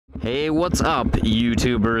Hey, what's up,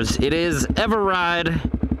 YouTubers? It is eveRide,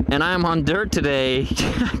 and I'm on dirt today.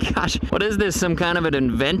 Gosh, what is this? Some kind of an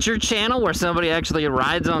adventure channel where somebody actually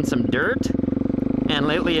rides on some dirt? And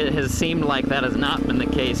lately it has seemed like that has not been the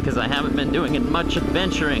case because I haven't been doing much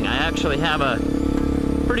adventuring. I actually have a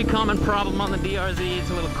pretty common problem on the DRZ.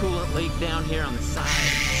 It's a little coolant leak down here on the side.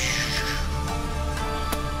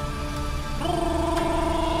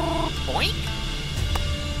 Boink.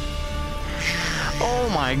 Oh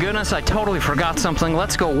my goodness, I totally forgot something.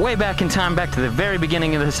 Let's go way back in time, back to the very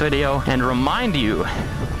beginning of this video, and remind you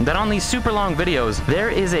that on these super long videos,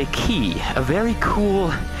 there is a key, a very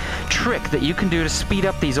cool trick that you can do to speed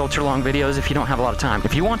up these ultra long videos if you don't have a lot of time.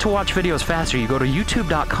 If you want to watch videos faster, you go to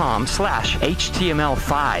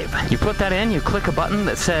youtube.com/HTML5. You put that in, you click a button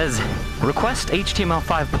that says request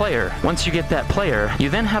HTML5 player. Once you get that player,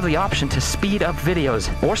 you then have the option to speed up videos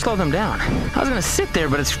or slow them down. I was gonna sit there,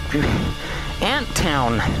 but it's Ant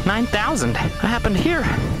Town 9000. What happened here?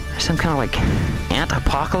 Some kind of like ant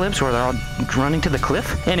apocalypse where they're all running to the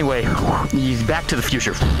cliff? Anyway, he's back to the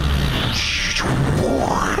future.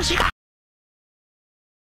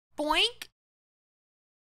 Boink.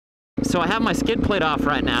 So I have my skid plate off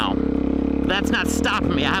right now. That's not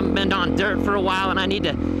stopping me. I haven't been on dirt for a while and I need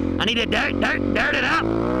to dirt it up.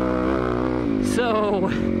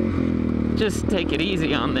 So just take it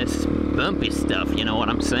easy on this bumpy stuff, you know what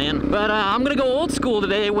I'm saying? But I'm gonna go old school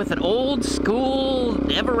today with an old school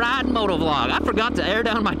eveRide motovlog. I forgot to air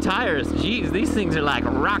down my tires. Jeez, these things are like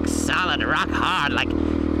rock solid, rock hard, like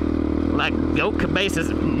Goat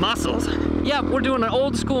Cabeza's muscles. Yep, we're doing an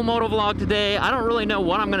old school motovlog today. I don't really know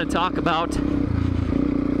what I'm gonna talk about,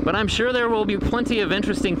 but I'm sure there will be plenty of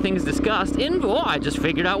interesting things discussed. I just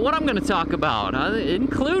figured out what I'm gonna talk about,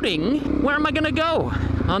 including where am I gonna go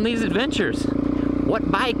on these adventures?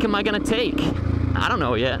 What bike am I gonna take? I don't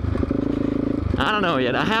know yet.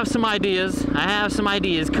 I have some ideas.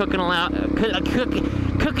 Cooking around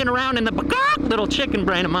in the little chicken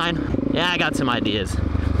brain of mine. Yeah, I got some ideas.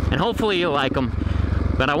 And hopefully you'll like them.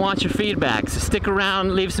 But I want your feedback, so stick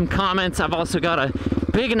around, leave some comments. I've also got a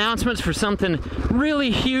big announcements for something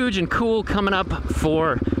really huge and cool coming up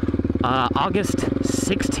for August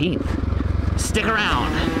 16th. Stick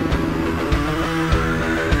around.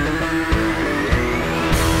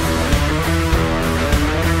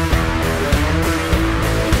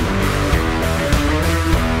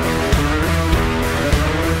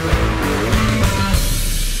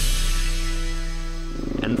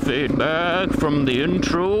 Feedback from the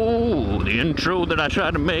intro that I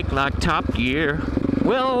tried to make like Top Gear.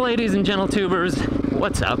 Well, ladies and gentle-tubers,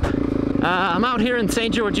 what's up? I'm out here in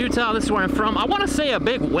St. George, Utah. This is where I'm from. I want to say a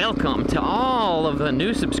big welcome to all of the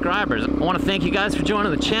new subscribers. I want to thank you guys for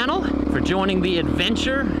joining the channel, for joining the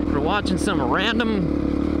adventure, for watching some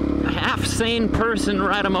random half-sane person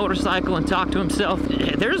ride a motorcycle and talk to himself.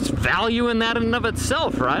 There's value in that in and of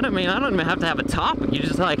itself, right? I mean, I don't even have to have a topic. You're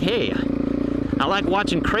just like, hey, I like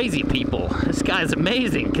watching crazy people. This guy's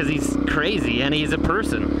amazing because he's crazy and he's a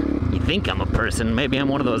person. You think I'm a person, maybe I'm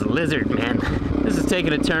one of those lizard men. This is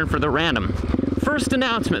taking a turn for the random. First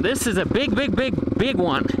announcement, this is a big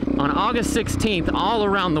one. On August 16th, all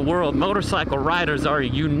around the world, motorcycle riders are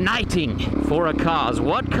uniting for a cause.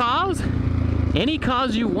 What cause? Any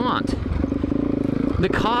cause you want. The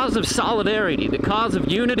cause of solidarity, the cause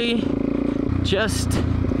of unity, just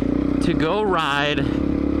to go ride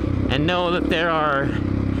and know that there are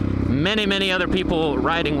many other people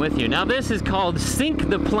riding with you. Now this is called Sync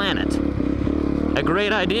the Planet. A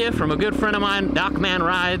great idea from a good friend of mine, Docman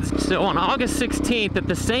Rides. So on August 16th, at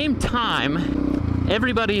the same time,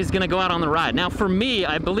 everybody is gonna go out on the ride. Now for me,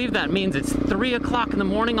 I believe that means it's 3 o'clock in the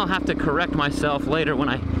morning. I'll have to correct myself later when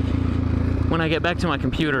I get back to my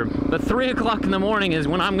computer. But 3 o'clock in the morning is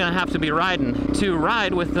when I'm gonna have to be riding to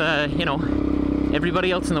ride with, you know,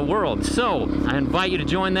 everybody else in the world. So I invite you to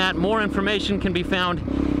join that. More information can be found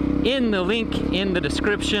in the link in the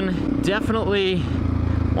description. Definitely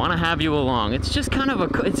want to have you along. It's just kind of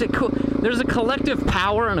there's a collective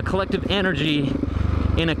power and a collective energy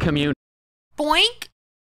in a community. Boink.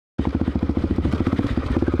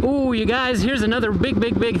 Ooh, you guys, here's another big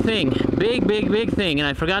thing. Big thing, and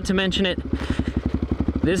I forgot to mention it.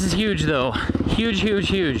 This is huge though.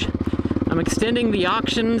 Huge. I'm extending the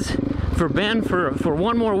auctions for Ben for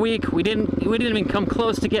one more week. We didn't even come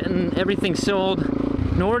close to getting everything sold,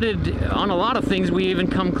 nor did on a lot of things we even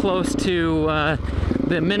come close to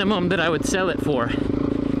the minimum that I would sell it for.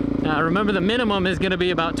 Remember, the minimum is going to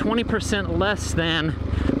be about 20% less than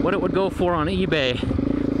what it would go for on eBay.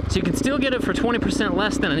 So you can still get it for 20%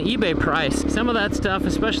 less than an eBay price. Some of that stuff,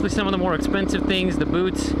 especially some of the more expensive things, the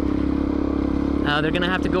boots, they're gonna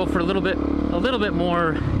have to go for a little bit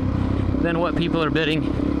more than what people are bidding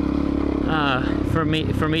for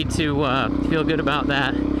me to feel good about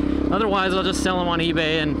that. Otherwise, I'll just sell them on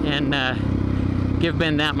eBay and give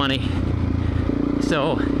Ben that money.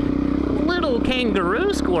 So, little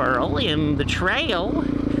kangaroo squirrel in the trail.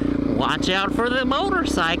 Watch out for the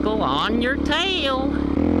motorcycle on your tail.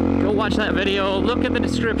 Go watch that video, look at the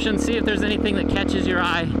description, see if there's anything that catches your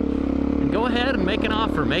eye, and go ahead and make an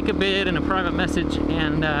offer, make a bid in a private message,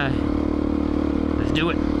 and let's do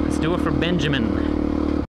it. Let's do it for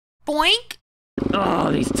Benjamin. Boink.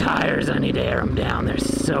 Oh, these tires, I need to air them down. They're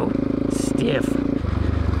so stiff.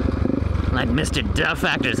 Like Mr. Duff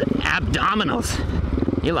Factor's abdominals.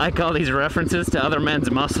 You like all these references to other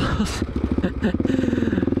men's muscles?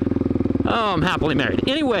 Oh, I'm happily married.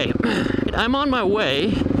 Anyway, I'm on my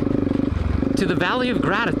way to the Valley of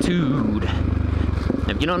Gratitude.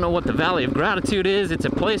 If you don't know what the Valley of Gratitude is, it's a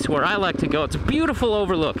place where I like to go. It's a beautiful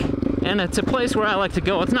overlook, and it's a place where I like to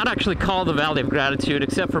go. It's not actually called the Valley of Gratitude,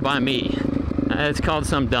 except for by me. It's called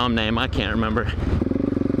some dumb name, I can't remember.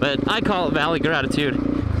 But I call it Valley Gratitude.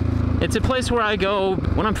 It's a place where I go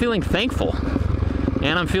when I'm feeling thankful.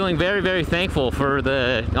 And I'm feeling very, very thankful for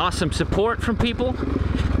the awesome support from people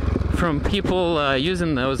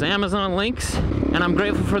using those Amazon links. And I'm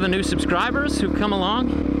grateful for the new subscribers who come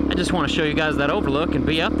along. I just want to show you guys that overlook and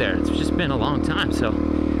be up there. It's just been a long time, so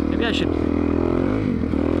maybe I should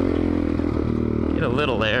get a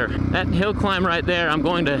little there. That hill climb right there, I'm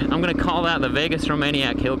gonna call that the Vegas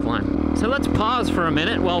Romaniac hill climb. So let's pause for a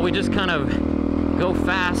minute while we just kind of go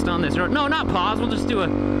fast on this road. No, not pause, we'll just do a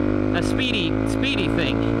speedy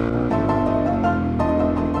thing.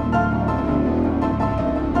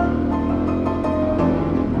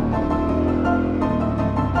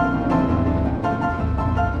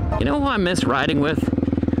 You know who I miss riding with?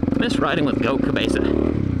 I miss riding with Goat Cabeza.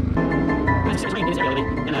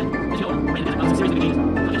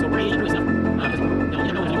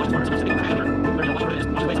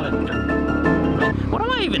 What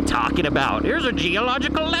am I even talking about? Here's a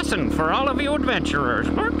geological lesson for all of you adventurers.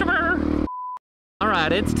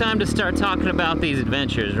 Alright, it's time to start talking about these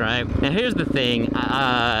adventures, right? Now here's the thing,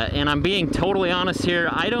 and I'm being totally honest here,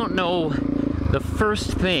 I don't know the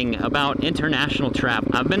first thing about international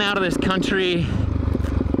travel. I've been out of this country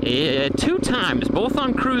 2 times, both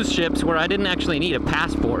on cruise ships where I didn't actually need a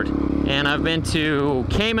passport. And I've been to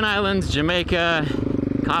Cayman Islands, Jamaica,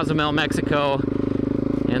 Cozumel, Mexico,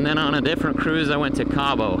 and then on a different cruise I went to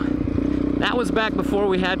Cabo. That was back before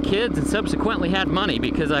we had kids and subsequently had money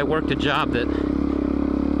because I worked a job that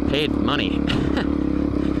paid money.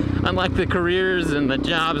 Unlike the careers and the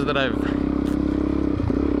jobs that I've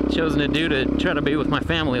chosen to do to try to be with my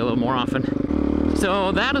family a little more often.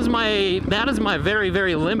 So that is my very,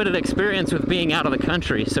 very limited experience with being out of the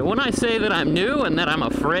country. So when I say that I'm new and that I'm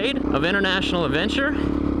afraid of international adventure,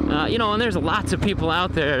 you know, and there's lots of people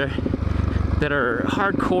out there that are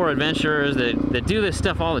hardcore adventurers that do this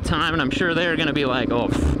stuff all the time, and I'm sure they're gonna be like, oh,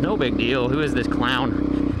 no big deal, who is this clown?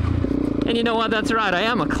 And you know what, that's right, I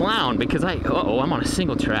am a clown because uh-oh, I'm on a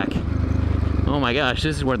single track. Oh my gosh,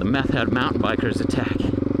 this is where the meth head mountain bikers attack.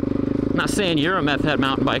 I'm not saying you're a meth head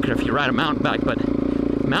mountain biker if you ride a mountain bike, but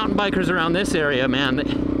mountain bikers around this area, man,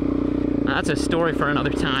 that's a story for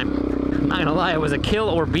another time. I'm not gonna lie, it was a kill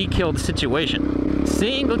or be killed situation.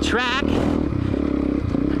 Single track.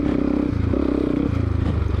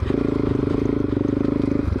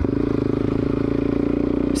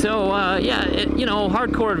 So, yeah, you know,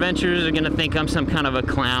 hardcore adventurers are gonna think I'm some kind of a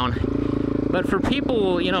clown. But for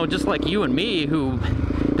people, you know, just like you and me who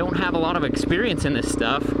don't have a lot of experience in this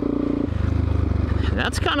stuff,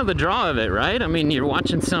 that's kind of the draw of it, right? I mean, you're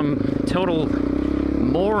watching some total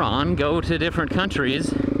moron go to different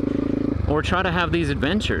countries or try to have these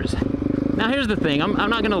adventures. Now, here's the thing. I'm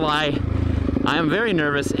not gonna lie. I am very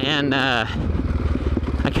nervous, and I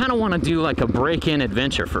kind of want to do like a break-in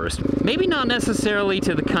adventure first. Maybe not necessarily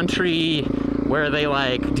to the country where they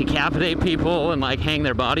like decapitate people and like hang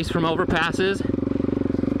their bodies from overpasses,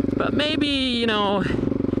 but maybe, you know,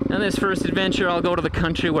 in this first adventure I'll go to the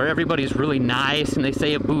country where everybody's really nice and they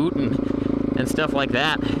say a boot and stuff like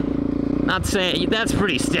that. Not saying that's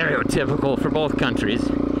pretty stereotypical for both countries.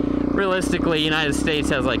 Realistically, United States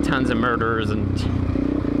has like tons of murderers, and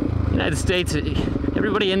United States,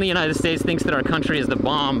 everybody in the United States thinks that our country is the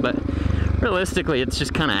bomb, but realistically it's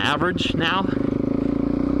just kind of average now.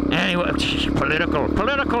 Anyway,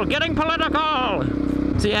 political, getting political!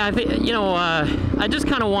 So yeah, I think, you know, I just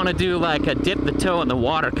kind of want to do like a dip the toe in the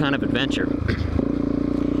water kind of adventure.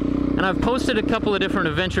 And I've posted a couple of different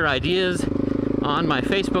adventure ideas on my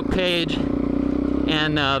Facebook page,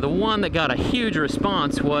 and the one that got a huge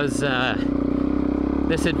response was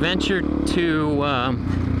this adventure to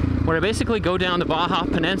where I basically go down the Baja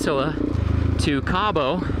Peninsula to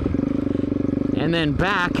Cabo and then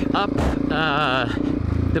back up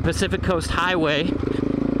the Pacific Coast Highway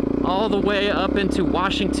all the way up into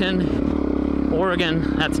Washington,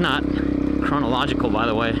 Oregon. That's not chronological, by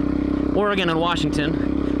the way. Oregon and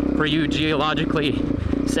Washington, for you geologically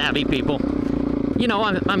savvy people. You know,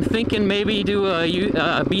 I'm thinking maybe do a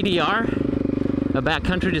BDR, a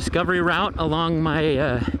backcountry discovery route along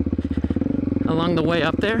my along the way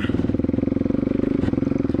up there.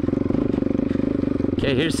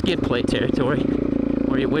 Okay, here's skid plate territory,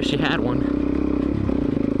 where you wish you had one.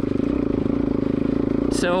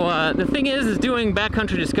 So the thing is doing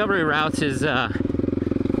backcountry discovery routes is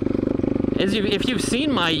if you've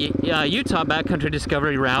seen my Utah backcountry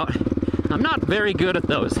discovery route, I'm not very good at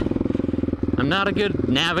those. I'm not a good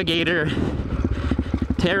navigator,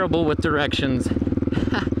 terrible with directions.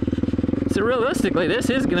 So realistically, this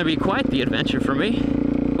is going to be quite the adventure for me.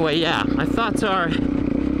 Anyway, yeah, my thoughts are,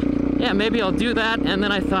 yeah, maybe I'll do that. And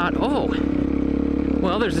then I thought, oh,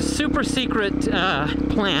 well, there's a super secret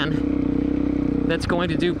plan that's going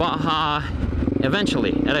to do Baja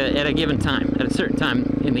eventually at a given time, at a certain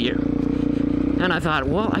time in the year. And I thought,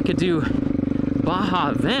 well, I could do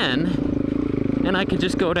Baja then, and I could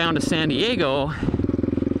just go down to San Diego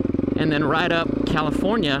and then ride up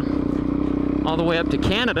California all the way up to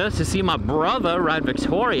Canada to see my brother ride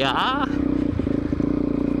Victoria,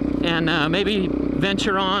 and maybe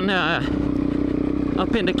venture on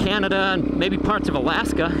up into Canada and maybe parts of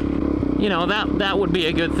Alaska. You know, that would be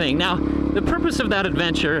a good thing. Now, the purpose of that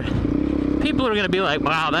adventure, people are going to be like,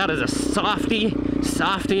 wow, that is a softy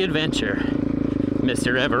adventure,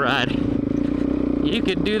 Mr. Everide. You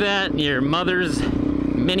could do that in your mother's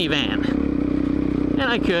minivan. And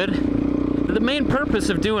I could. The main purpose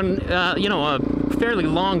of doing, you know, a fairly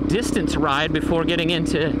long distance ride before getting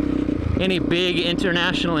into any big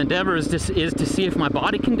international endeavors is to see if my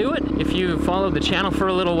body can do it. If you followed the channel for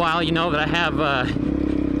a little while, you know that I have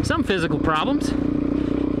some physical problems.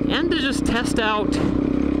 And to just test out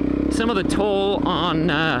some of the toll on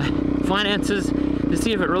finances to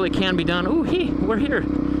see if it really can be done. Ooh, we're here.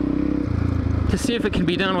 To see if it can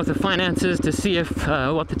be done with the finances, to see if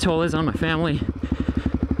what the toll is on my family.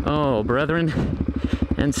 Oh, brethren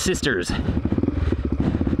and sisters.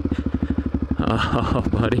 Oh,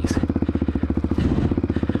 buddies.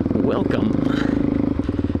 Welcome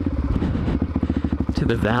to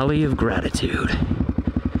the Valley of Gratitude.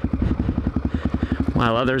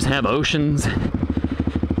 While others have oceans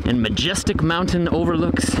and majestic mountain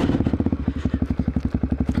overlooks,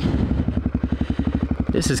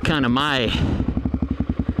 this is kind of my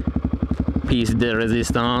piece de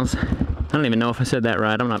resistance. I don't even know if I said that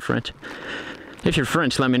right. I'm not French. If you're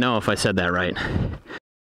French, let me know if I said that right.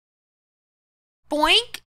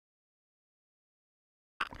 Boink.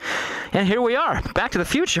 And here we are, back to the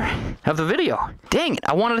future of the video. Dang it,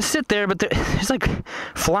 I wanted to sit there, but there's like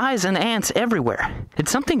flies and ants everywhere. Did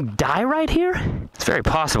something die right here? It's very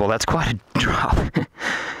possible. That's quite a drop.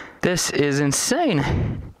 This is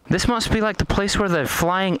insane. This must be like the place where the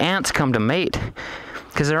flying ants come to mate.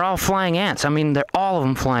 Because they're all flying ants. I mean, they're all of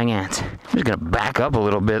them flying ants. I'm just gonna back up a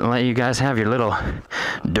little bit and let you guys have your little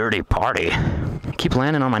dirty party. Keep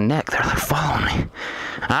landing on my neck. They're following me.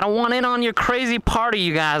 I don't want in on your crazy party,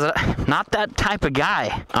 you guys. Not that type of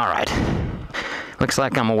guy. All right. Looks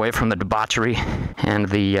like I'm away from the debauchery and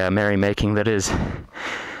the merrymaking that is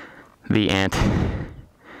the ant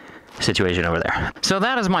situation over there. So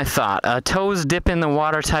that is my thought. A toes dip in the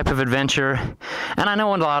water type of adventure. And I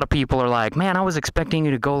know a lot of people are like, man, I was expecting you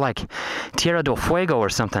to go like Tierra del Fuego or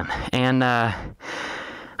something. And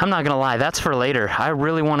I'm not gonna lie, that's for later. I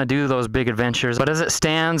really want to do those big adventures. But as it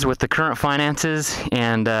stands with the current finances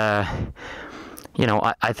and you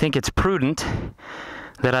know, I think it's prudent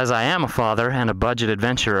that as I am a father and a budget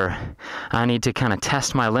adventurer, I need to kind of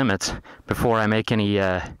test my limits before I make any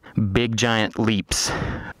big giant leaps.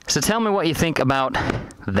 So tell me what you think about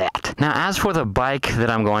that. Now, as for the bike that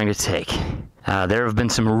I'm going to take, there have been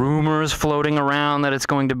some rumors floating around that it's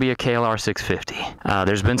going to be a KLR 650.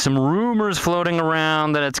 There's been some rumors floating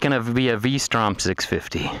around that it's going to be a V-Strom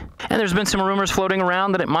 650. And there's been some rumors floating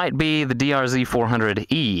around that it might be the DRZ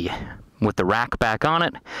 400E with the rack back on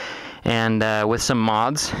it and with some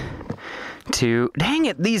mods to, dang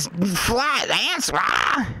it, these fly ants,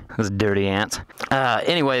 those dirty ants.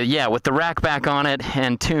 Anyway, yeah, with the rack back on it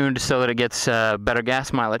and tuned so that it gets better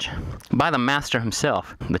gas mileage by the master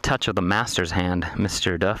himself, the touch of the master's hand,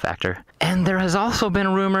 Mr. Duh Factor. And there has also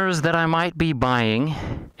been rumors that I might be buying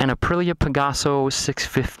an Aprilia Pegaso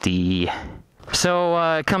 650.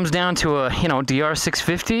 So it comes down to a, you know, DR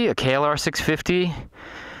 650, a KLR 650,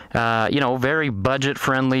 you know, very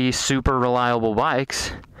budget-friendly, super reliable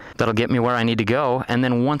bikes that'll get me where I need to go. And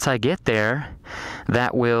then once I get there,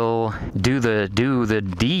 that will do the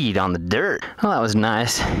deed on the dirt. Well, that was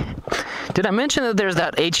nice. Did I mention that there's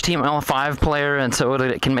that HTML5 player, and so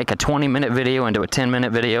it can make a 20-minute video into a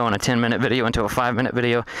 10-minute video and a 10-minute video into a 5-minute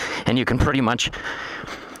video, and you can pretty much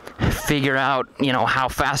figure out, you know, how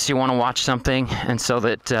fast you want to watch something, and so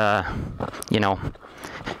that, you know,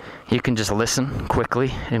 you can just listen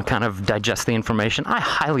quickly and kind of digest the information. I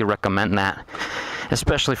highly recommend that,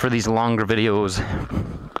 especially for these longer videos.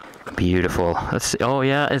 Beautiful. Let's see. Oh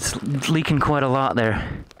yeah, it's leaking quite a lot there.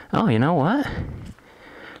 Oh, you know what?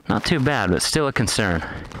 Not too bad, but still a concern.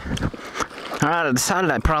 All right, I decided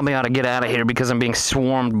I probably ought to get out of here because I'm being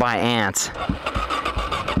swarmed by ants.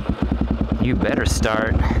 You better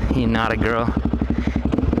start, you naughty girl.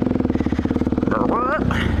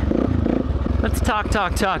 Let's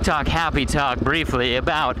talk, happy talk briefly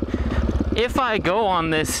about if I go on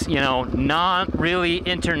this, you know, not really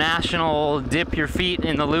international dip your feet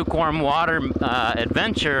in the lukewarm water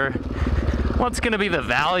adventure, what's going to be the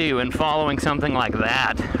value in following something like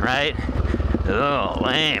that, right? Oh,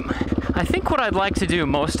 lame. I think what I'd like to do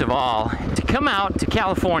most of all, to come out to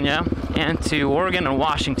California and to Oregon and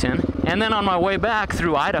Washington, and then on my way back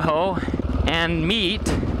through Idaho and meet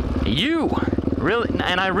you. Really,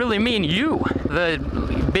 and I really mean you.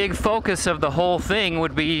 The big focus of the whole thing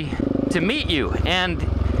would be to meet you. And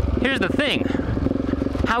here's the thing,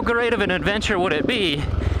 how great of an adventure would it be?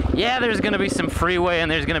 Yeah, there's gonna be some freeway and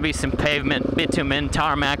there's gonna be some pavement, bitumen,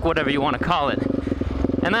 tarmac, whatever you want to call it.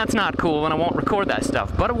 And that's not cool, and I won't record that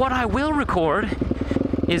stuff. But what I will record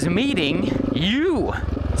is meeting you,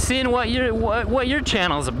 seeing what your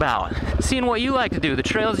channel's about, seeing what you like to do, the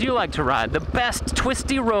trails you like to ride, the best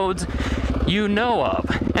twisty roads you know of.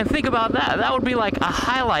 And think about that. That would be like a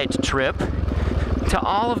highlight trip to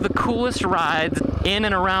all of the coolest rides in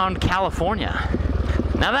and around California.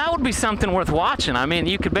 Now that would be something worth watching. I mean,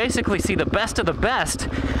 you could basically see the best of the best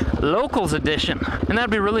locals edition, and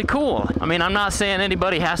that'd be really cool. I mean, I'm not saying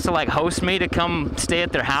anybody has to like host me to come stay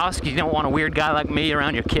at their house because you don't want a weird guy like me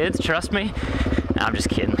around your kids, trust me. No, I'm just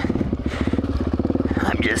kidding.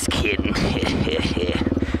 I'm just kidding.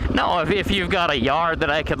 No, if you've got a yard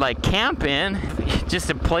that I could like camp in, just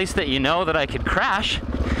a place that you know that I could crash,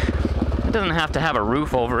 it doesn't have to have a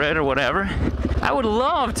roof over it or whatever. I would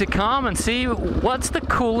love to come and see what's the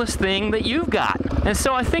coolest thing that you've got. And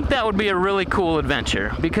so I think that would be a really cool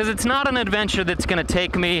adventure, because it's not an adventure that's gonna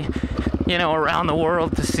take me, you know, around the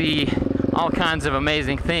world to see all kinds of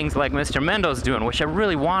amazing things like Mr. Mendo's doing, which I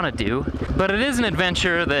really want to do. But it is an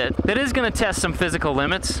adventure that is going to test some physical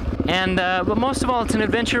limits. And but most of all, it's an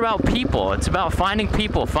adventure about people. It's about finding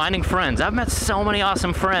people, finding friends. I've met so many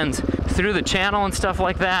awesome friends through the channel and stuff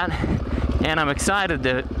like that, and I'm excited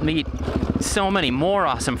to meet so many more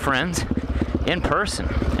awesome friends in person.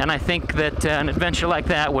 And I think that an adventure like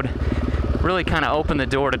that would really kind of open the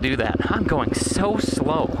door to do that. I'm going so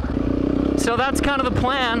slow. So that's kind of the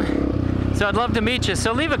plan. So I'd love to meet you.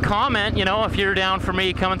 So leave a comment, you know, if you're down for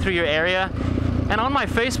me coming through your area. And on my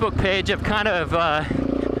Facebook page, I've kind of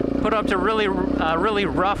put up a really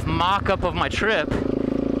rough mock-up of my trip.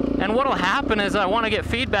 And what'll happen is I want to get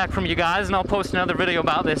feedback from you guys, and I'll post another video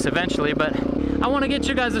about this eventually, but I want to get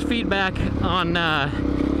you guys' feedback on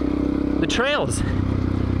the trails,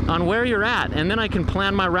 on where you're at, and then I can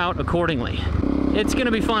plan my route accordingly. It's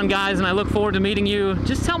gonna be fun, guys, and I look forward to meeting you.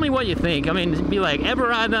 Just tell me what you think. I mean, be like,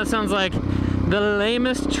 eveRide, that sounds like the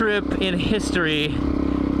lamest trip in history,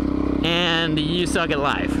 and you suck at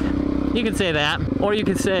life. You can say that, or you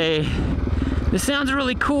could say, this sounds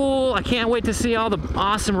really cool. I can't wait to see all the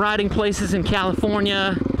awesome riding places in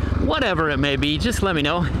California. Whatever it may be, just let me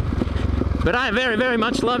know. But I very, very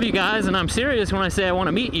much love you guys, and I'm serious when I say I want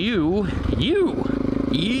to meet you. You!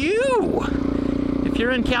 If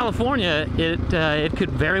you're in California, it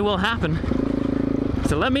could very well happen.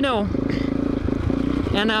 So let me know.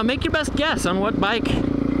 And make your best guess on what bike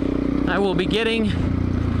I will be getting.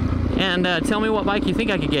 And tell me what bike you think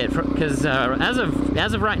I could get, because as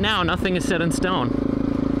of right now, nothing is set in stone.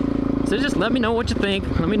 So just let me know what you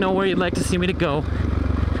think. Let me know where you'd like to see me to go,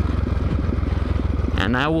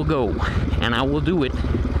 and I will go, and I will do it,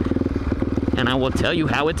 and I will tell you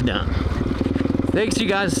how it's done. Thanks you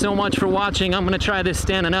guys so much for watching. I'm gonna try this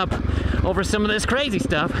standing up over some of this crazy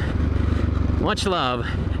stuff. Much love.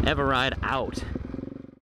 eveRide out.